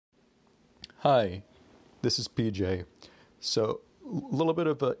Hi, this is PJ. So, a little bit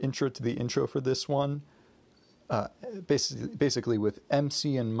of an intro to the intro for this one. Basically, with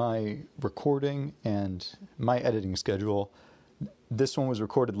MC and my recording and my editing schedule, this one was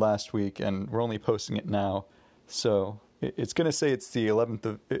recorded last week, and we're only posting it now. So it's gonna say it's the 11th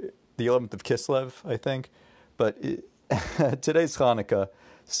of Kislev, I think, but today's Hanukkah,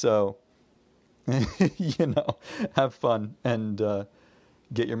 so have fun and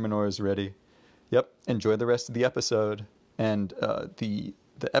get your menorahs ready. Yep, enjoy the rest of the episode. And the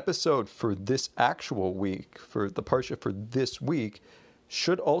episode for this actual week, for the Parsha for this week,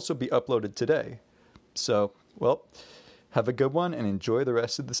 should also be uploaded today. So, well, have a good one and enjoy the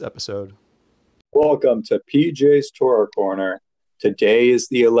rest of this episode. Welcome to PJ's Torah Corner. Today is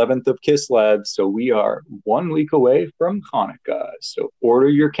the 11th of Kislev, so we are 1 week away from Hanukkah. So order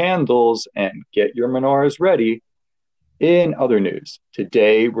your candles and get your menorahs ready. In other news,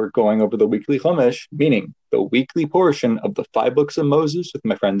 today we're going over the weekly Chumash, meaning the weekly portion of the 5 books of Moses with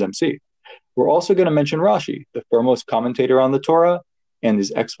my friend MC. We're also going to mention Rashi, the foremost commentator on the Torah, and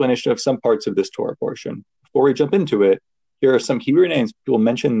his explanation of some parts of this Torah portion. Before we jump into it, here are some Hebrew names we will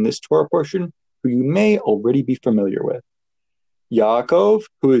mention in this Torah portion who you may already be familiar with. Yaakov,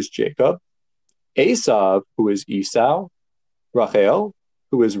 who is Jacob, Esav, who is Esau, Rachel,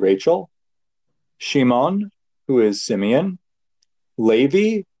 who is Rachel, Shimon, who is Simeon,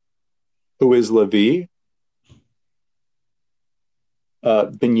 Levi, who is Levi,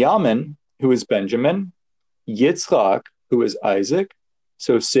 Binyamin, who is Benjamin, Yitzchak, who is Isaac.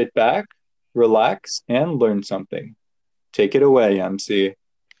 So sit back, relax, and learn something. Take it away, MC.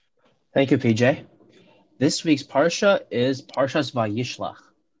 Thank you, PJ. This week's Parsha is Parshas Vayishlach.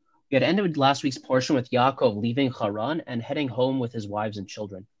 We had ended last week's portion with Yaakov leaving Haran and heading home with his wives and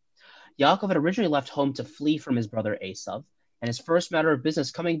children. Yaakov had originally left home to flee from his brother Esav, and his first matter of business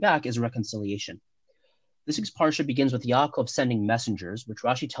coming back is reconciliation. This week's Parsha begins with Yaakov sending messengers, which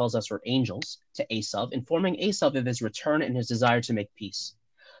Rashi tells us are angels, to Esav, informing Esav of his return and his desire to make peace.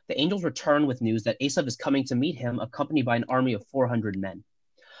 The angels return with news that Esav is coming to meet him, accompanied by an army of 400 men.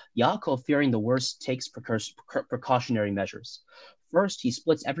 Yaakov, fearing the worst, takes precautionary measures. First, he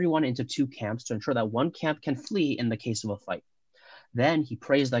splits everyone into 2 camps to ensure that one camp can flee in the case of a fight. Then he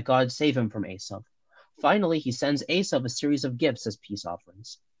prays that God save him from Esav. Finally, he sends Esav a series of gifts as peace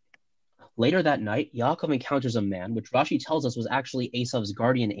offerings. Later that night, Yaakov encounters a man, which Rashi tells us was actually Esav's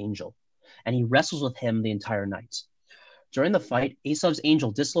guardian angel, and he wrestles with him the entire night. During the fight, Esav's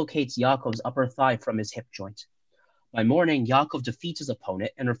angel dislocates Yaakov's upper thigh from his hip joint. By morning, Yaakov defeats his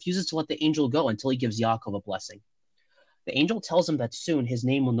opponent and refuses to let the angel go until he gives Yaakov a blessing. The angel tells him that soon his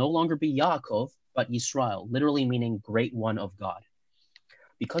name will no longer be Yaakov, but Yisrael, literally meaning Great One of God.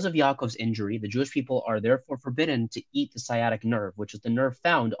 Because of Yaakov's injury, the Jewish people are therefore forbidden to eat the sciatic nerve, which is the nerve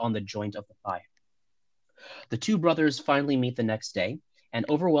found on the joint of the thigh. The 2 brothers finally meet the next day, and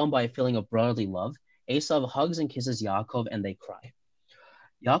overwhelmed by a feeling of brotherly love, Esav hugs and kisses Yaakov, and they cry.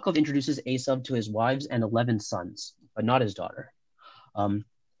 Yaakov introduces Esav to his wives and 11 sons, but not his daughter.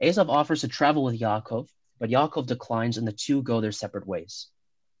 Esav offers to travel with Yaakov, but Yaakov declines, and the 2 go their separate ways.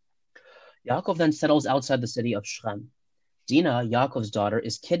 Yaakov then settles outside the city of Shechem. Dinah, Yaakov's daughter,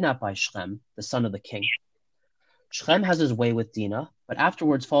 is kidnapped by Shechem, the son of the king. Shechem has his way with Dinah, but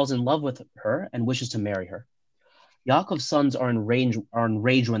afterwards falls in love with her and wishes to marry her. Yaakov's sons are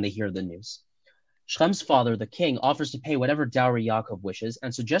enraged when they hear the news. Shechem's father, the king, offers to pay whatever dowry Yaakov wishes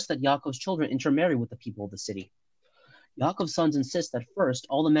and suggests that Yaakov's children intermarry with the people of the city. Yaakov's sons insist that first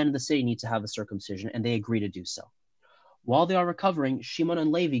all the men in the city need to have a circumcision, and they agree to do so. While they are recovering, Shimon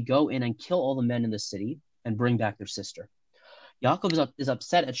and Levi go in and kill all the men in the city and bring back their sister. Yaakov is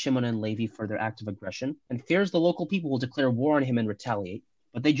upset at Shimon and Levi for their act of aggression and fears the local people will declare war on him and retaliate,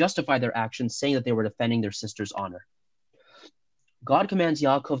 but they justify their actions, saying that they were defending their sister's honor. God commands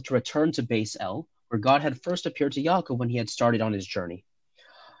Yaakov to return to Beis El, where God had first appeared to Yaakov when he had started on his journey.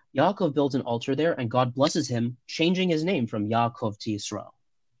 Yaakov builds an altar there, and God blesses him, changing his name from Yaakov to Yisrael.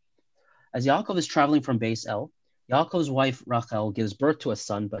 As Yaakov is traveling from Beis El, Yaakov's wife Rachel gives birth to a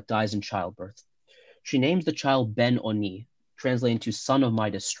son but dies in childbirth. She names the child Ben Oni, translating to son of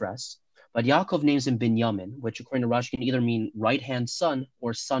my distress, but Yaakov names him Binyamin, which according to Rashi can either mean right-hand son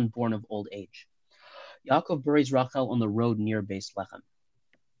or son born of old age. Yaakov buries Rachel on the road near Beis Lechem.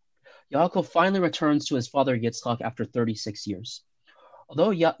 Yaakov finally returns to his father Yitzchak after 36 years. Although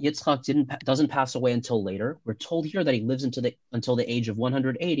Yitzchak doesn't pass away until later, we're told here that he lives until the age of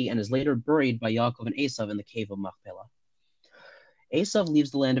 180 and is later buried by Yaakov and Esav in the cave of Machpelah. Esav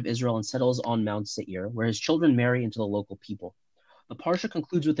leaves the land of Israel and settles on Mount Seir, where his children marry into the local people. The Parsha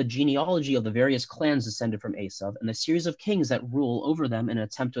concludes with the genealogy of the various clans descended from Esav and the series of kings that rule over them in an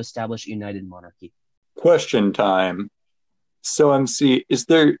attempt to establish a united monarchy. Question time. So, MC, is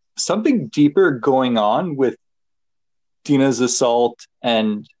there something deeper going on with Dina's assault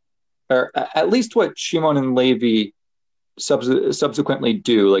and, or at least what Shimon and Levi subsequently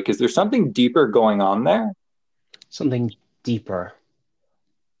do? Like, is there something deeper going on there? Something deeper.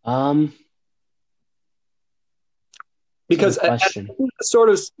 Because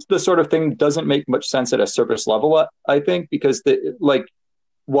the sort of thing doesn't make much sense at a surface level, I think, because they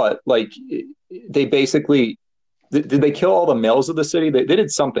basically did they kill all the males of the city? They did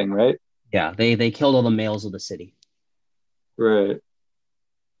something, right? Yeah, they killed all the males of the city. Right.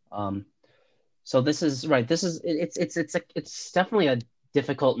 So this is right. It's definitely a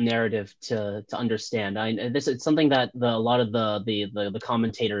difficult narrative to understand. It's something that a lot of the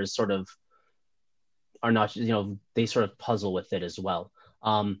commentators sort of are not, they sort of puzzle with it as well.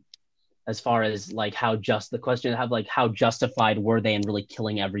 As far as like how justified were they in really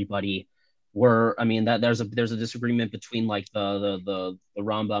killing everybody? There's a disagreement between like the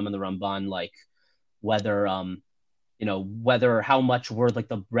Rambam and the Ramban, like whether how much were like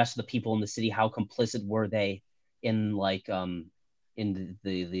the rest of the people in the city, how complicit were they in like in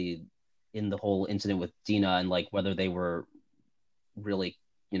the whole incident with Dina, and like whether they were really,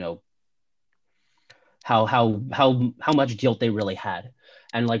 how much guilt they really had,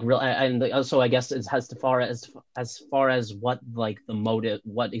 and like real, and also I guess it's as far as what like the motive,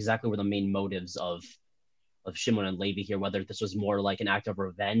 what exactly were the main motives of Shimon and Levi here, whether this was more like an act of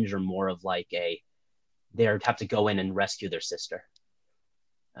revenge or more of like they have to go in and rescue their sister.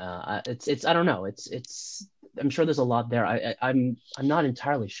 It's I don't know. It's I'm sure there's a lot there. I'm not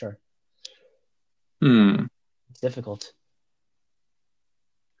entirely sure. It's difficult.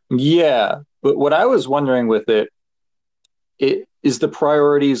 Yeah, but what I was wondering with it is the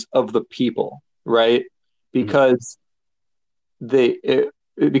priorities of the people, right? Because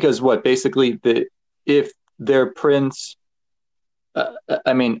because what basically if their prince,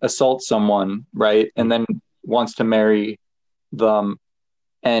 assaults someone, right, and then wants to marry them,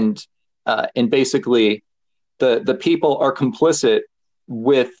 and basically the people are complicit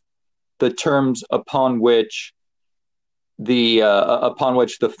with the terms upon which the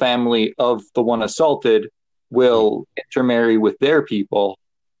family of the one assaulted will intermarry with their people,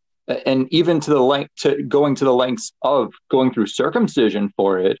 and even going to the lengths of going through circumcision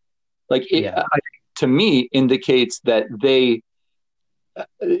for it, like to me indicates that they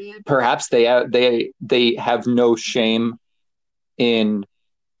perhaps they have no shame in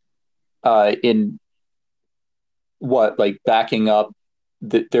what, like backing up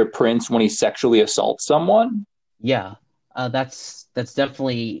their prince when he sexually assaults someone. Yeah, that's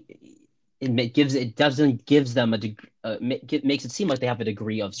definitely, gives them a degree, makes it seem like they have a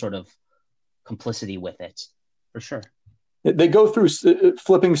degree of sort of complicity with it, for sure. They go through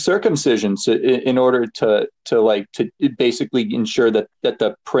flipping circumcision in order to basically ensure that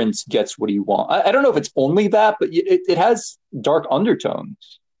the prince gets what he wants. I don't know if it's only that, but it has dark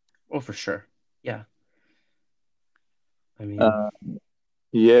undertones. Oh, for sure. Yeah. I mean,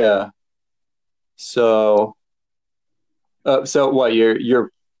 yeah. So what your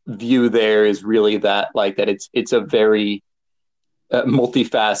view there is really that it's a very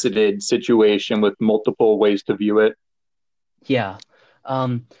multifaceted situation with multiple ways to view it. Yeah.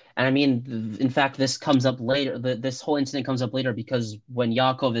 And I mean, in fact, this comes up later. This whole incident comes up later because when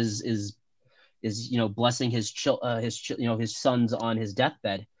Yaakov is blessing his sons on his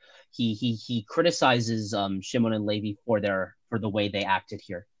deathbed, he criticizes Shimon and Levi for the way they acted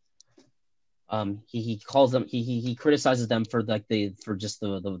here. He calls them, he criticizes them for just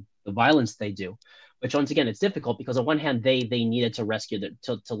the violence they do, which once again it's difficult because on one hand they needed to rescue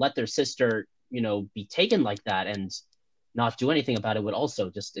to let their sister be taken like that and not do anything about it would also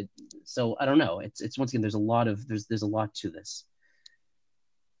so I don't know, it's once again there's a lot to this.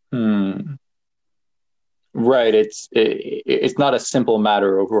 Right, it's not a simple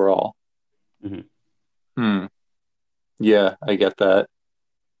matter overall. Yeah, I get that.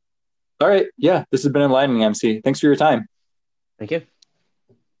 All right, yeah, this has been enlightening, MC. Thanks for your time. Thank you.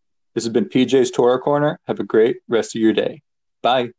 This has been PJ's Torah Corner. Have a great rest of your day. Bye.